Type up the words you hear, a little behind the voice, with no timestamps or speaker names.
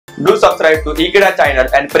Do subscribe to Ekeeda channel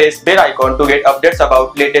and press bell icon to get updates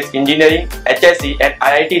about latest engineering, HSC and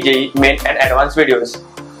IIT JEE main and advanced videos.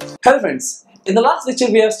 Hello friends, in the last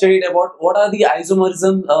lecture we have studied about what are the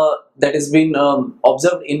isomerism that has been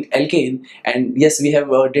observed in alkane, and yes, we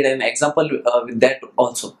have did an example with that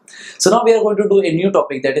also. So now we are going to do a new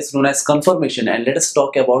topic that is known as conformation, and let us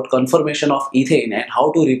talk about conformation of ethane and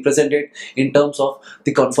how to represent it in terms of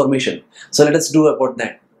the conformation. So let us do about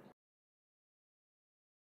that.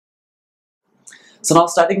 So now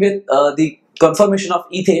starting with the conformation of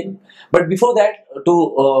ethane, but before that,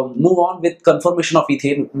 to move on with conformation of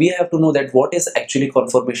ethane, we have to know that what is actually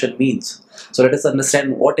conformation means. So let us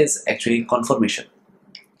understand what is actually conformation.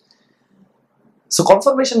 So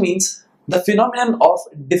conformation means the phenomenon of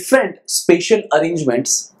different spatial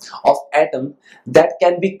arrangements of atom that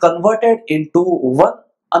can be converted into one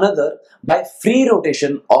another by free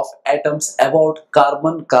rotation of atoms about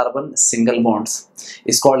carbon-carbon single bonds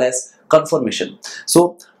is called as conformation.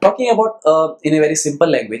 So talking about in a very simple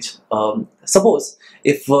language, suppose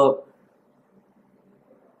if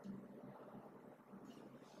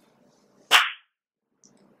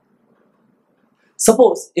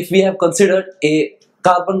we have considered a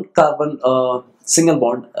carbon-carbon single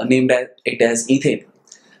bond named as ethane.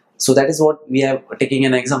 So that is what we have taking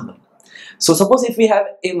an example. So suppose if we have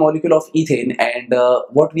a molecule of ethane, and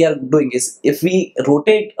what we are doing is, if we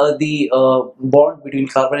rotate the bond between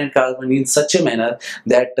carbon and carbon in such a manner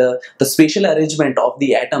that the spatial arrangement of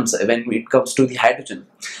the atoms when it comes to the hydrogen,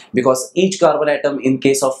 because each carbon atom in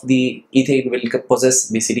case of the ethane will possess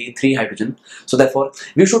basically 3 hydrogen, so therefore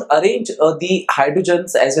we should arrange the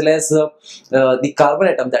hydrogens as well as the carbon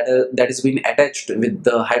atom that is being attached with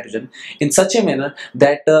the hydrogen in such a manner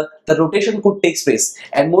that the rotation could take place,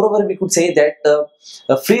 and moreover we could say that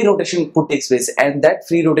a free rotation could take place, and that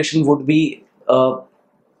free rotation would be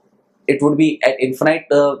it would be at infinite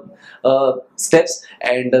steps,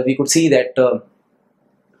 and we could see that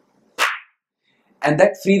and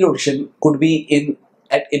that free rotation could be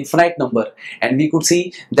at infinite number, and we could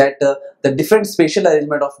see that the different spatial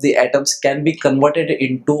arrangement of the atoms can be converted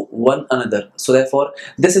into one another. So therefore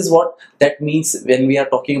this is what that means when we are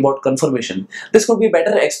talking about conformation. This could be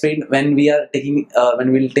better explained when we are taking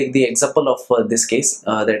when we will take the example of this case,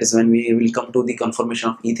 that is when we will come to the conformation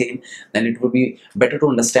of ethane, then it would be better to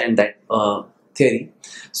understand that theory.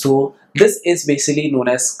 So this is basically known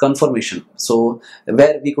as conformation, so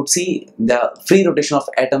where we could see the free rotation of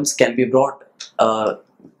atoms can be brought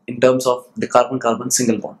in terms of the carbon-carbon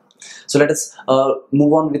single bond. So let us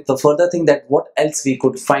move on with the further thing, that what else we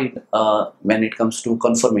could find when it comes to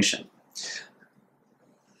conformation.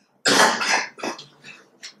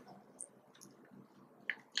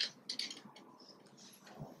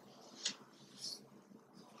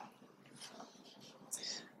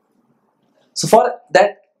 So for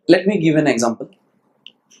that, let me give an example.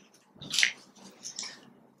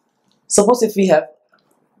 Suppose if we have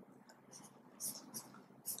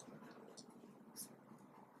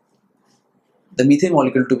the methane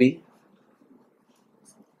molecule to be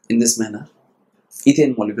in this manner,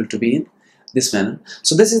 ethane molecule to be in this manner.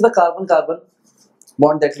 So this is the carbon-carbon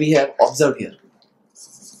bond that we have observed here.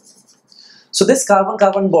 So this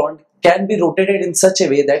carbon-carbon bond can be rotated in such a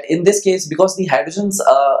way that in this case, because the hydrogens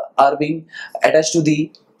are being attached to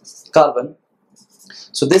the carbon,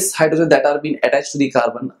 so this hydrogen that are being attached to the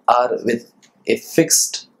carbon are with a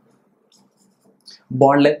fixed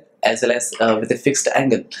bond length as well as with a fixed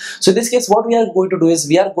angle. So in this case what we are going to do is,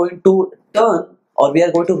 we are going to turn, or we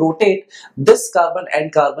are going to rotate this carbon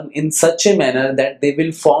and carbon in such a manner that they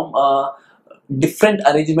will form a different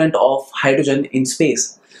arrangement of hydrogen in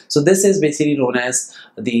space. So this is basically known as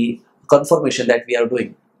the conformation that we are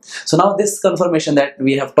doing. So now this conformation that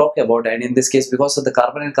we have talked about, and in this case because of the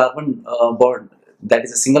carbon and carbon bond, that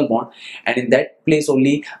is a single bond, and in that place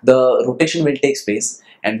only the rotation will take place,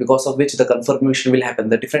 and because of which the conformation will happen,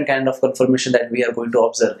 the different kind of conformation that we are going to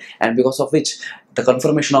observe, and because of which the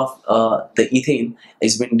conformation of the ethane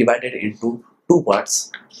is being divided into 2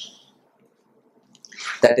 parts,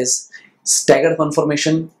 that is staggered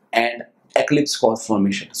conformation and eclipse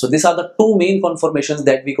conformation. So these are the 2 main conformations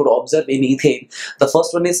that we could observe in ethane. The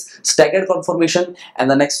first one is staggered conformation, and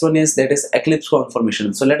the next one is that is eclipse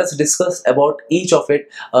conformation. So let us discuss about each of it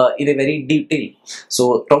in a very detail.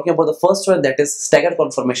 So talking about the first one, that is staggered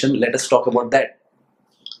conformation, let us talk about that.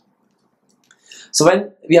 So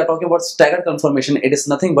when we are talking about staggered conformation, it is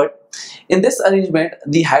nothing but, in this arrangement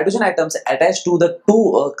the hydrogen atoms attached to the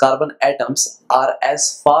 2 carbon atoms are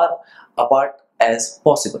as far apart as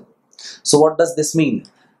possible. So what does this mean?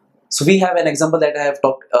 So we have an example that I have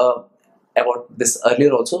talked about this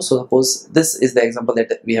earlier also. So suppose this is the example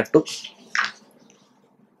that we have took.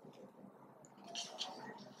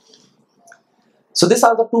 So these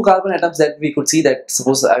are the two carbon atoms that we could see, that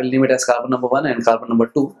suppose I will name it as carbon number 1 and carbon number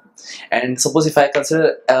 2. And suppose if I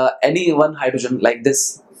consider any one hydrogen like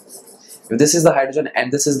this, if this is the hydrogen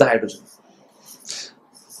and this is the hydrogen.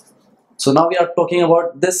 So now we are talking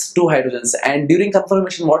about this two hydrogens, and during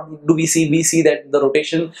conformation what do we see? We see that the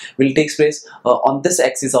rotation will take place on this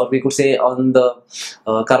axis, or we could say on the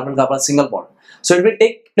carbon-carbon single bond. So it will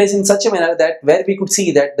take place in such a manner that where we could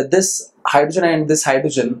see that this hydrogen and this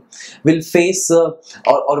hydrogen will face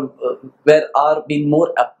where are being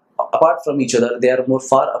more apart from each other, they are more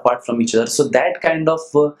far apart from each other. So that kind of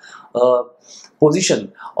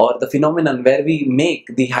position or the phenomenon where we make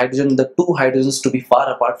the two hydrogens to be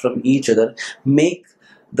far apart from each other, make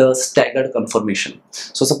the staggered conformation.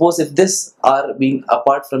 So suppose if this are being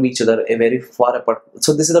apart from each other, a very far apart,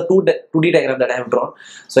 so this is a 2D diagram that I have drawn.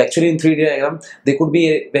 So actually in 3D diagram they could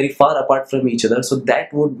be very far apart from each other, so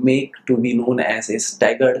that would make to be known as a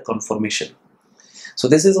staggered conformation. So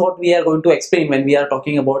this is what we are going to explain when we are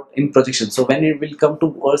talking about in projection. So when it will come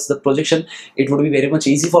towards the projection, it would be very much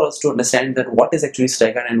easy for us to understand that what is actually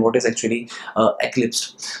staggered and what is actually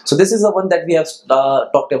eclipsed. So this is the one that we have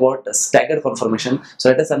talked about, staggered conformation. So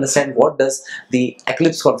let us understand what does the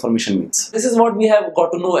eclipse conformation means. This is what we have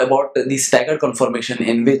got to know about the staggered conformation,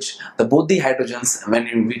 in which both the hydrogens,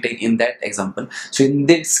 when we take in that example, so in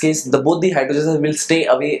this case both the hydrogens will stay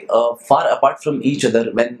away far apart from each other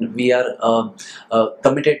when we are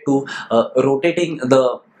committed to rotating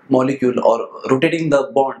the molecule or rotating the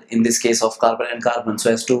bond, in this case of carbon and carbon, so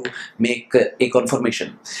as to make a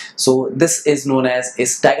conformation. So this is known as a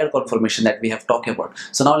staggered conformation that we have talked about.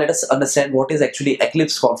 So now let us understand what is actually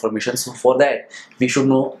eclipse conformation. So for that we should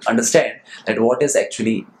understand that what is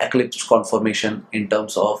actually eclipse conformation in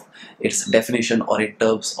terms of its definition or in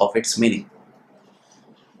terms of its meaning.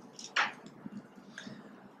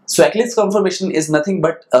 So eclipse conformation is nothing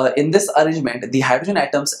but in this arrangement the hydrogen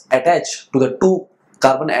atoms attached to the two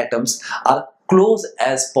carbon atoms are close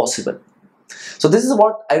as possible. So this is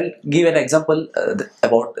what I will give an example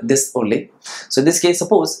about this only. So in this case,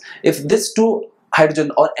 suppose if this two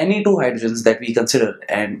hydrogen or any two hydrogens that we consider,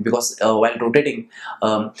 and because while rotating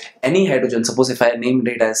any hydrogen, suppose if I named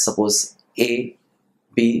it as suppose A,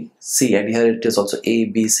 B, C, and here it is also A,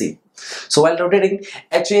 B, C. So while rotating,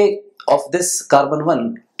 HA of this carbon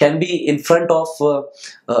 1 can be in front of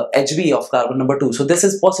HB of carbon number 2. So this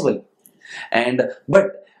is possible. And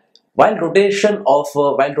but while rotation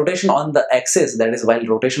on the axis, that is while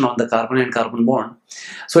rotation on the carbon and carbon bond,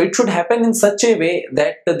 so it should happen in such a way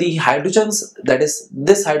that the hydrogens, that is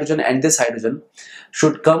this hydrogen and this hydrogen,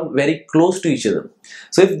 should come very close to each other.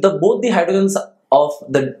 So if both the hydrogens of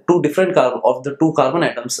the two carbon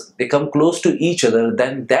atoms, they come close to each other,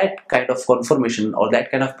 then that kind of conformation or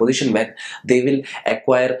that kind of position where they will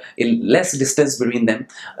acquire a less distance between them,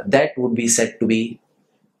 that would be said to be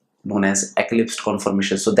known as eclipsed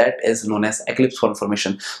conformation. So that is known as eclipse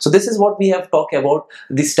conformation. So this is what we have talked about,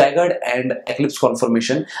 the staggered and eclipse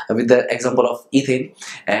conformation with the example of ethane.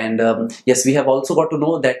 And yes, we have also got to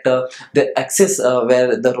know that the axis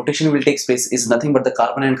where the rotation will take place is nothing but the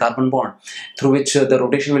carbon and carbon bond through which the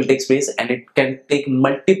rotation will take place, and it can take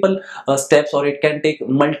multiple steps, or it can take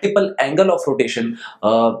multiple angle of rotation,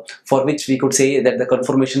 for which we could say that the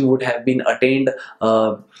conformation would have been attained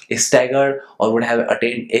a staggered, or would have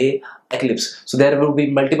attained a eclipse. So there will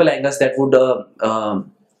be multiple angles that would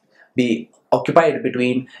be occupied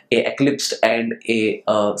between a eclipsed and a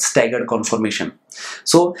staggered conformation.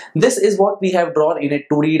 So this is what we have drawn in a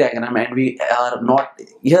 2D diagram, and we are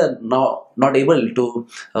not able to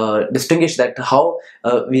distinguish that how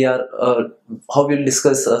we'll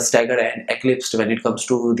discuss staggered and eclipsed when it comes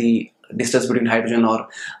to the distance between hydrogen, or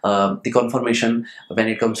the conformation when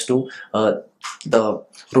it comes to the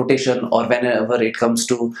rotation, or whenever it comes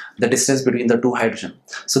to the distance between the two hydrogen.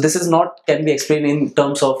 So this is can be explained in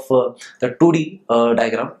terms of the 2D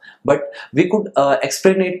diagram, but we could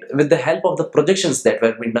explain it with the help of the projections that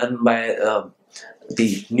were been done by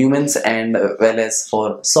the Newmans and well as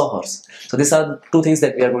for Sawhorse. So these are the two things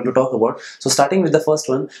that we are going to talk about. So starting with the first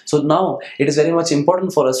one, so now it is very much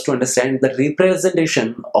important for us to understand that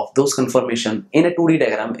representation of those conformation in a 2D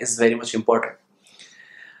diagram is very much important,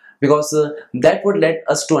 because that would let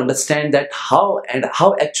us to understand that how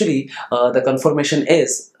actually the conformation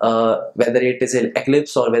is, whether it is an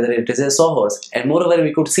eclipse or whether it is a sawhorse. And moreover,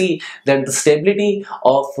 we could see that the stability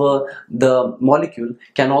of the molecule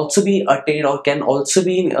can also be attained, or can also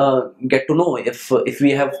be get to know if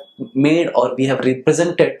we have made or we have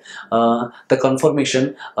represented the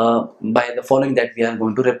conformation by the following that we are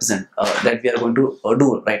going to represent, that we are going to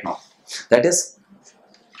do right now. That is,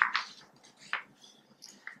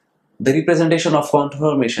 the representation of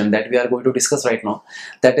conformation that we are going to discuss right now,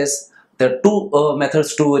 that is, there are two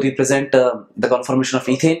methods to represent the conformation of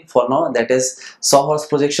ethane for now, that is Sawhorse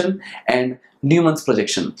projection and Newman's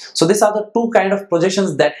projection. So these are the two kind of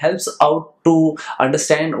projections that helps out to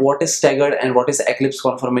understand what is staggered and what is eclipse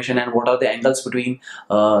conformation, and what are the angles between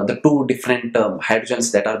the two different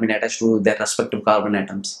hydrogens that are being attached to their respective carbon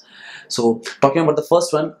atoms. So talking about the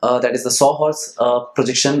first one, that is the Sawhorse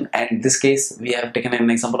projection, and in this case we have taken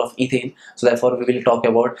an example of ethane, so therefore we will talk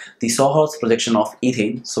about the Sawhorse projection of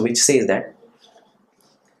ethane, so which says that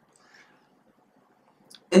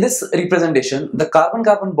in this representation the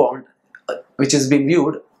carbon-carbon bond which is being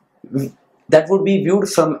viewed, that would be viewed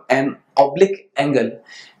from an oblique angle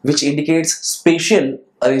which indicates spatial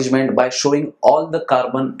arrangement by showing all the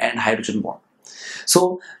carbon and hydrogen bond.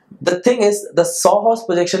 So the thing is, the Sawhorse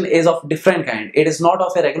projection is of different kind. It is not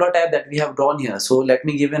of a regular type that we have drawn here. So let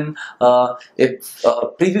me give in a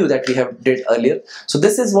preview that we have did earlier. So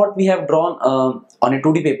this is what we have drawn on a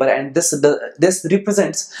 2D paper, and this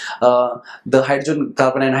represents the hydrogen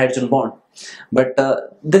carbon and hydrogen bond. But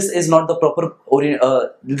this is not the proper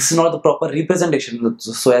representation.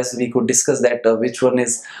 So as we could discuss that which one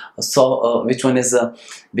is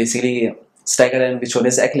basically staggered and which one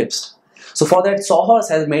is eclipsed. So for that, Sawhorse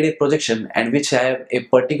has made a projection and which have a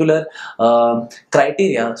particular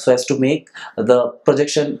criteria so as to make the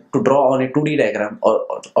projection to draw on a 2D diagram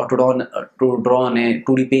or to draw on a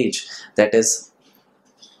 2D page. That is,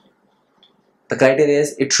 the criteria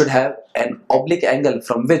is it should have an oblique angle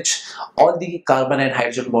from which all the carbon and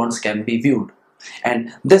hydrogen bonds can be viewed,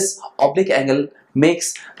 and this oblique angle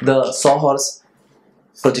makes the Sawhorse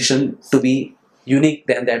projection to be unique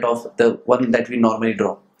than that of the one that we normally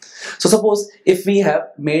draw. So suppose if we have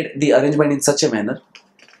made the arrangement in such a manner,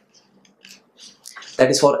 that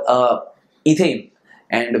is for ethane,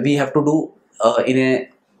 and we have to do in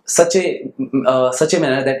such a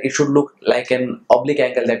manner that it should look like an oblique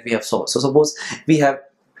angle that we have saw. So suppose we have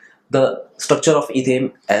the structure of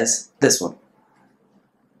ethane as this one.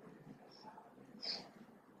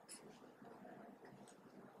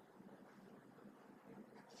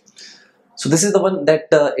 So this is the one that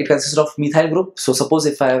it consists of methyl group. So suppose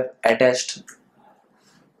if I have attached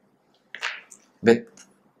with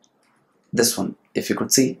this one, if you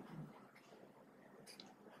could see.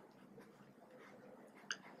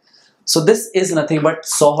 So this is nothing but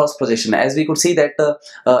Sawhorse projection. As we could see that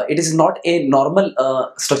it is not a normal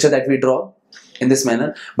structure that we draw in this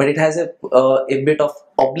manner, but it has a bit of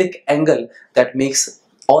oblique angle that makes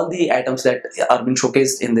all the atoms that are being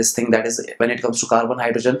showcased in this thing, that is when it comes to carbon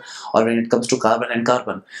hydrogen or when it comes to carbon and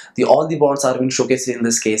carbon, all the bonds are being showcased in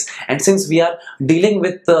this case. And since we are dealing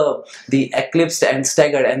with the eclipsed and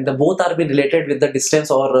staggered, and the both are being related with the distance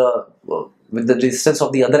or with the distance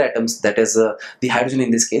of the other atoms, that is the hydrogen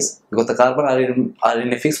in this case, because the carbon are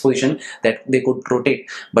in a fixed position that they could rotate,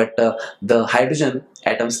 but the hydrogen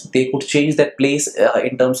atoms, they could change their place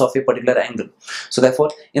in terms of a particular angle. So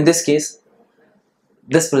therefore in this case,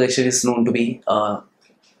 this projection is known to be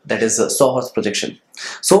that is Sawhorse projection.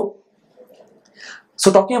 So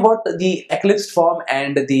talking about the eclipsed form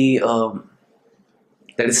and the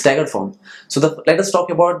that is staggered form. So let us talk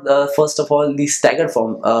about first of all the staggered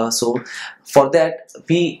form. So for that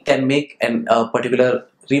we can make a particular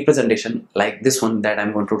representation like this one that I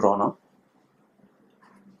am going to draw now.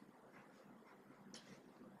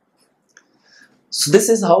 So this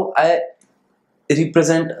is how I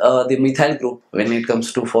represent the methyl group when it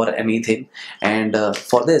comes to for an ethane. And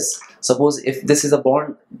for this, suppose if this is a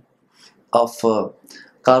bond of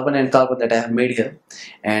carbon and carbon that I have made here,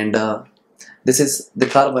 and this is the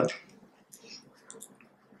carbon,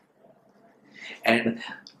 and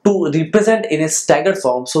to represent in a staggered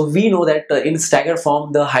form, so we know that in staggered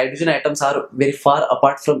form the hydrogen atoms are very far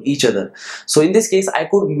apart from each other. So in this case I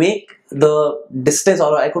could make the distance,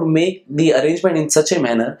 or I could make the arrangement in such a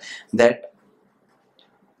manner that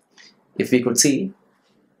if we could see,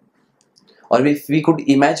 or if we could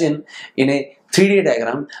imagine in a 3D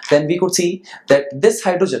diagram, then we could see that this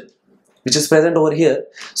hydrogen which is present over here,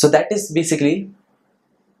 so that is basically,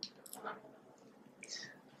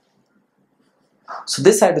 so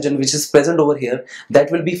this hydrogen which is present over here,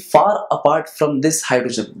 that will be far apart from this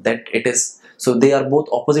hydrogen that it is. So they are both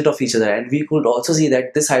opposite of each other, and we could also see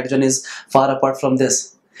that this hydrogen is far apart from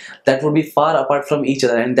this, that would be far apart from each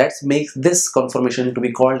other, and that makes this conformation to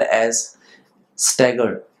be called as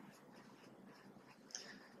staggered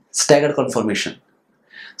conformation.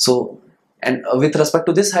 So, and with respect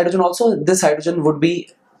to this hydrogen also, this hydrogen would be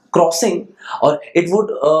crossing, or it would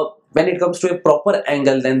when it comes to a proper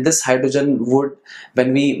angle, then this hydrogen would,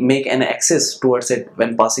 when we make an axis towards it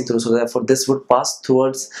when passing through, so therefore this would pass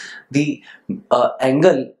towards the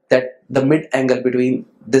angle, that the mid angle between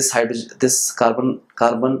this hydrogen, this carbon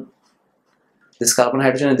hydrogen and this carbon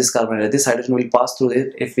hydrogen. This hydrogen will pass through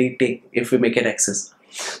it if we make an axis.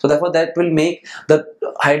 So therefore that will make the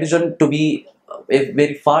hydrogen to be a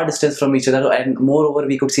very far distance from each other, and moreover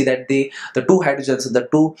we could see that the two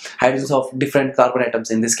hydrogens of different carbon atoms,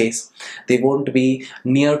 in this case, they won't be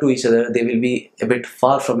near to each other, they will be a bit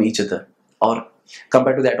far from each other, or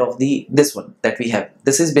compared to that of this one that we have.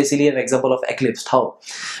 This is basically an example of eclipsed. How?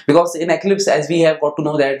 Because in eclipse, as we have got to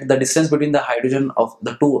know that the distance between the hydrogen of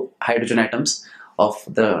the two hydrogen atoms of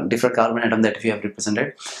the different carbon atom that we have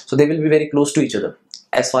represented, so they will be very close to each other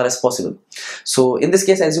as far as possible. So in this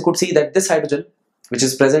case, as you could see, that this hydrogen which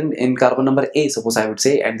is present in carbon number A, suppose I would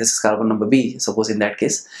say, and this is carbon number B, suppose in that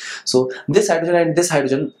case. So this hydrogen and this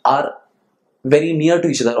hydrogen are very near to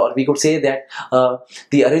each other, or we could say that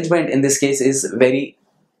the arrangement in this case is very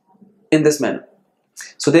in this manner.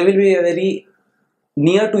 So they will be very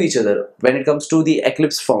near to each other when it comes to the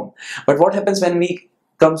eclipse form. But what happens when we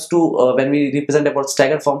comes to when we represent about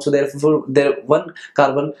staggered form? So therefore there one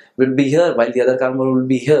carbon will be here while the other carbon will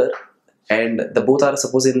be here, and the both are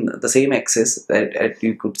suppose in the same axis that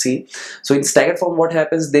you could see. So in staggered form, what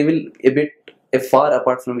happens, they will a far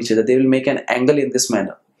apart from each other, they will make an angle in this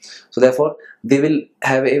manner. So therefore they will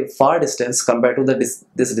have a far distance compared to this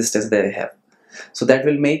distance they have. So that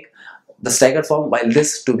will make the staggered form, while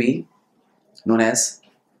this to be known as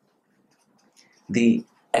the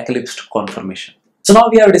eclipsed conformation. So now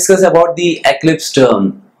we have discussed about the eclipsed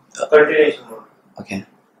continuation. Okay.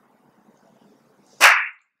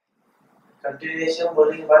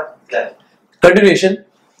 Continuation.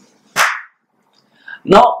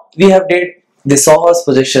 Now we have did the Sohor's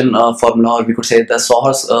projection formula, or we could say the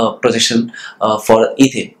Sohor's projection for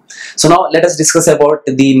ethane. So now let us discuss about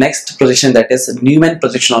the next projection, that is Newman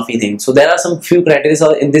projection of ethane. So there are some few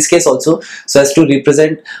criteria in this case also, so as to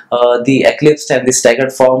represent the eclipsed and the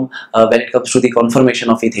staggered form when it comes to the conformation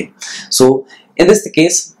of ethane. So in this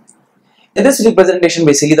case, in this representation,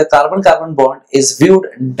 basically the carbon-carbon bond is viewed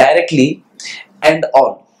directly and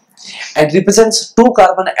on, and represents two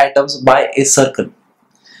carbon atoms by a circle.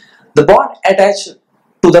 The bond attached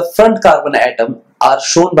to the front carbon atom are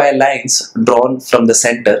shown by lines drawn from the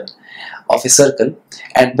center of a circle,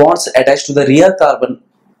 and bonds attached to the rear carbon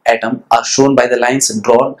atom are shown by the lines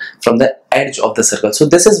drawn from the edge of the circle. So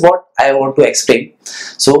this is what I want to explain.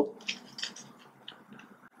 So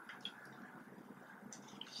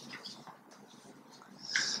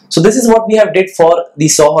this is what we have did for the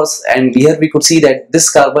Sohor's, and here we could see that this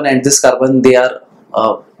carbon and this carbon, they are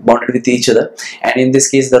bonded with each other, and in this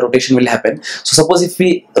case the rotation will happen. So suppose if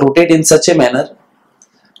we rotate in such a manner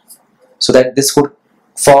so that this could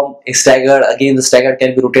form a staggered, again the staggered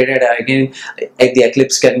can be rotated, again the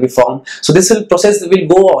eclipse can be formed. So this process will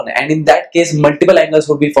go on, and in that case multiple angles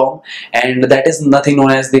would be formed, and that is nothing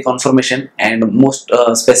known as the conformation, and most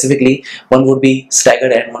specifically one would be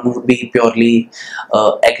staggered and one would be purely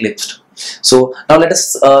eclipsed. So now let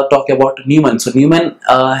us talk about Newman. So Newman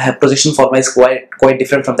projection formula is quite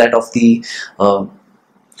different from that of the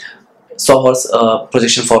Sohor's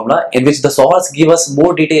projection formula, in which the Sohor's give us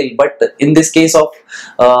more detail, but in this case of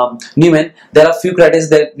Newman, there are few criteria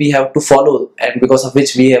that we have to follow, and because of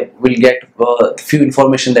which we will get few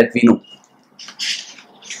information that we know.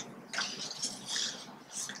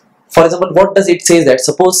 For example, what does it say? That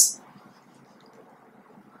suppose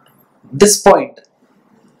this point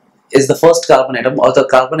is the first carbon atom, or the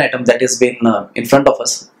carbon atom that has been in front of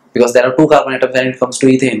us, because there are two carbon atoms when it comes to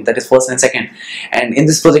ethane, that is first and second. And in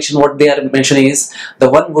this projection, what they are mentioning is the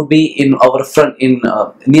one would be in our front,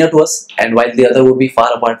 near to us, and while the other would be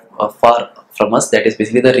far apart, far from us, that is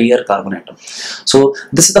basically the rear carbon atom. So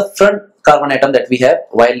this is the front carbon atom that we have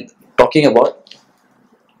while talking about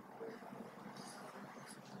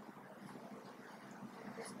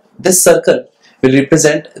this circle will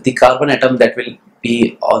represent the carbon atom that will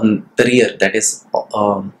be on the rear, that is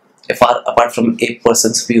far apart from a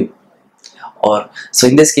person's view. Or so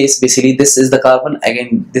in this case, basically this is the carbon,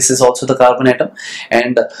 again this is also the carbon atom,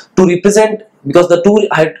 and to represent, because the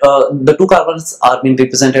two carbons are being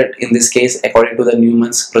represented in this case according to the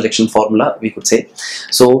Newman's projection formula, we could say.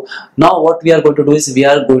 So now what we are going to do is we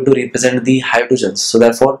are going to represent the hydrogens. So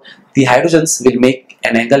therefore the hydrogens will make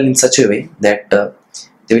an angle in such a way that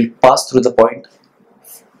they will pass through the point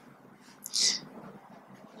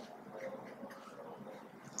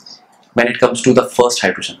when it comes to the first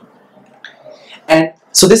hydrogen, and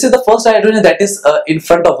So this is the first hydrogen that is in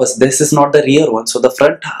front of us. This is not the rear one. So the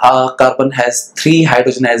front carbon has 3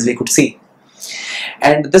 hydrogen, as we could see.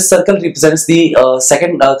 And this circle represents the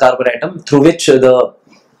second carbon atom, through which the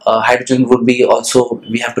hydrogen would be also,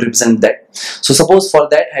 we have to represent that. So suppose for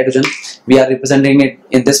that hydrogen, we are representing it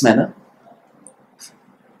in this manner.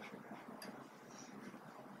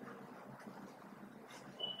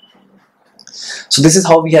 So this is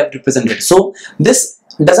how we have represented. So this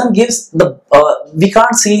doesn't give the we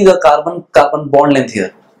can't see the carbon bond length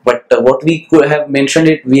here, but what we could have mentioned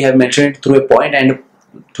it, we have mentioned it through a point and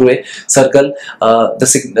through a circle, the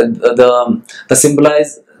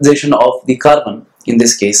symbolization of the carbon in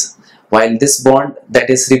this case, while this bond that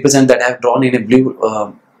is represent, that I have drawn in a blue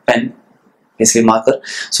pen, basically marker.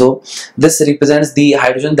 So this represents the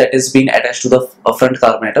hydrogen that is being attached to the front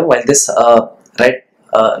carbon atom, while this red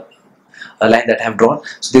line that I have drawn,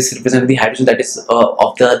 so this represents the hydrogen that is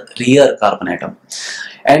of the rear carbon atom.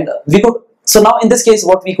 And we could, so now in this case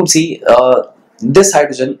what we could see, this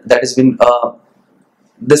hydrogen that has been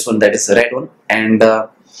this one, that is the red one, and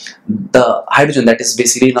the hydrogen that is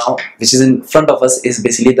basically now, which is in front of us, is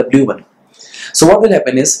basically the blue one. So what will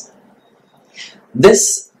happen is,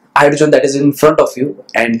 this hydrogen that is in front of you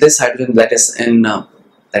and this hydrogen that is in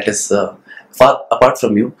far apart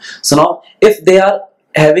from you, so now if they are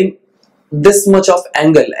having this much of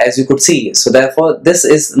angle, as you could see, so therefore this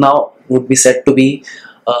is now would be said to be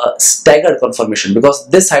staggered conformation, because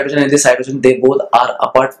this hydrogen and this hydrogen, they both are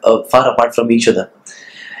apart, far apart from each other.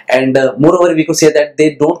 And moreover, we could say that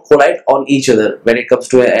they don't collide on each other when it comes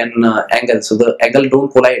to an angle. So the angle don't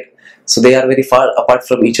collide, so they are very far apart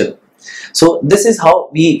from each other. So this is how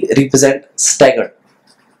we represent staggered.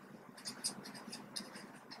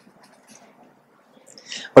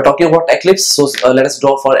 But talking about eclipse, so let us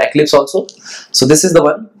draw for eclipse also. So this is the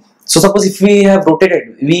one. So suppose if we have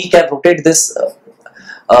rotated, we can rotate this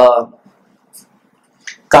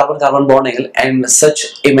carbon-carbon bond angle in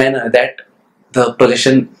such a manner that the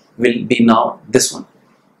projection will be now this one.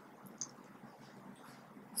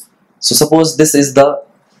 So suppose this is the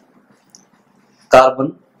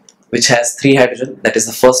carbon which has 3 hydrogen, that is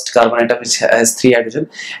the first carbon atom which has 3 hydrogen,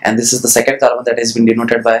 and this is the second carbon that has been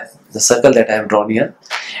denoted by the circle that I have drawn here.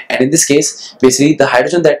 And in this case, basically the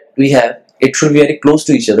hydrogen that we have, it should be very close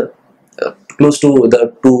to each other, close to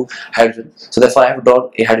the 2 hydrogen. So therefore I have drawn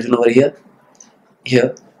a hydrogen over here,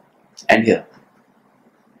 here and here.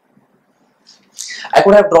 I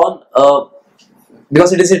could have drawn,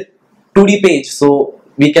 because it is a 2D page, so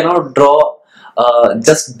we cannot draw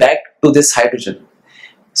just back to this hydrogen.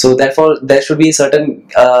 So therefore there should be certain,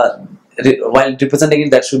 while representing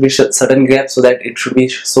it, there should be certain gaps so that it should be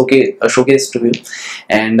showcased to you.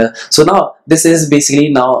 And so now this is basically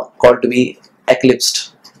now called to be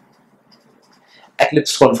eclipsed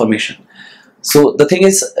conformation. So the thing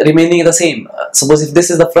is remaining the same. Suppose if this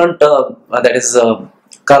is the front, that is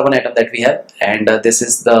carbon atom that we have, and this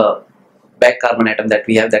is the back carbon atom that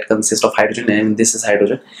we have, that consists of hydrogen, and this is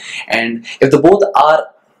hydrogen. And if the both are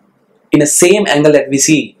in a same angle that we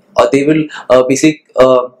see, or they will basically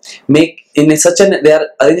make in such an, they are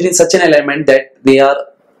arranged in such an alignment that they are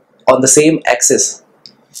on the same axis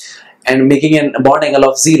and making a bond angle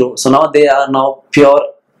of 0. So now they are now pure,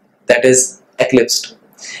 that is eclipsed.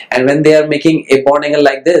 And when they are making a bond angle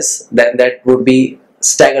like this, then that would be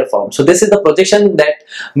staggered form. So this is the projection that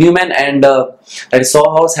Newman and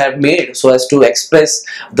Sawhouse have made so as to express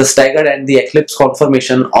the staggered and the eclipse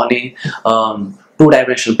conformation on a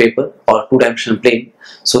 2-dimensional paper or 2-dimensional plane.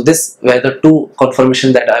 So this were the 2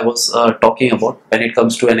 conformations that I was talking about when it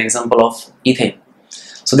comes to an example of ethane.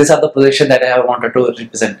 So these are the projection that I have wanted to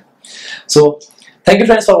represent. So thank you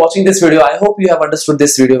friends for watching this video. I hope you have understood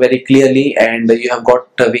this video very clearly and you have got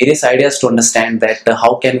various ideas to understand that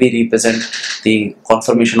how can we represent the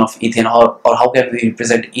conformation of ethane, or how can we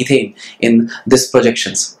represent ethane in these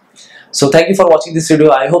projections. So thank you for watching this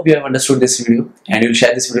video. I hope you have understood this video and you will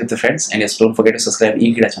share this video with your friends, and yes, don't forget to subscribe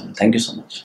Ekeeda channel. Thank you so much.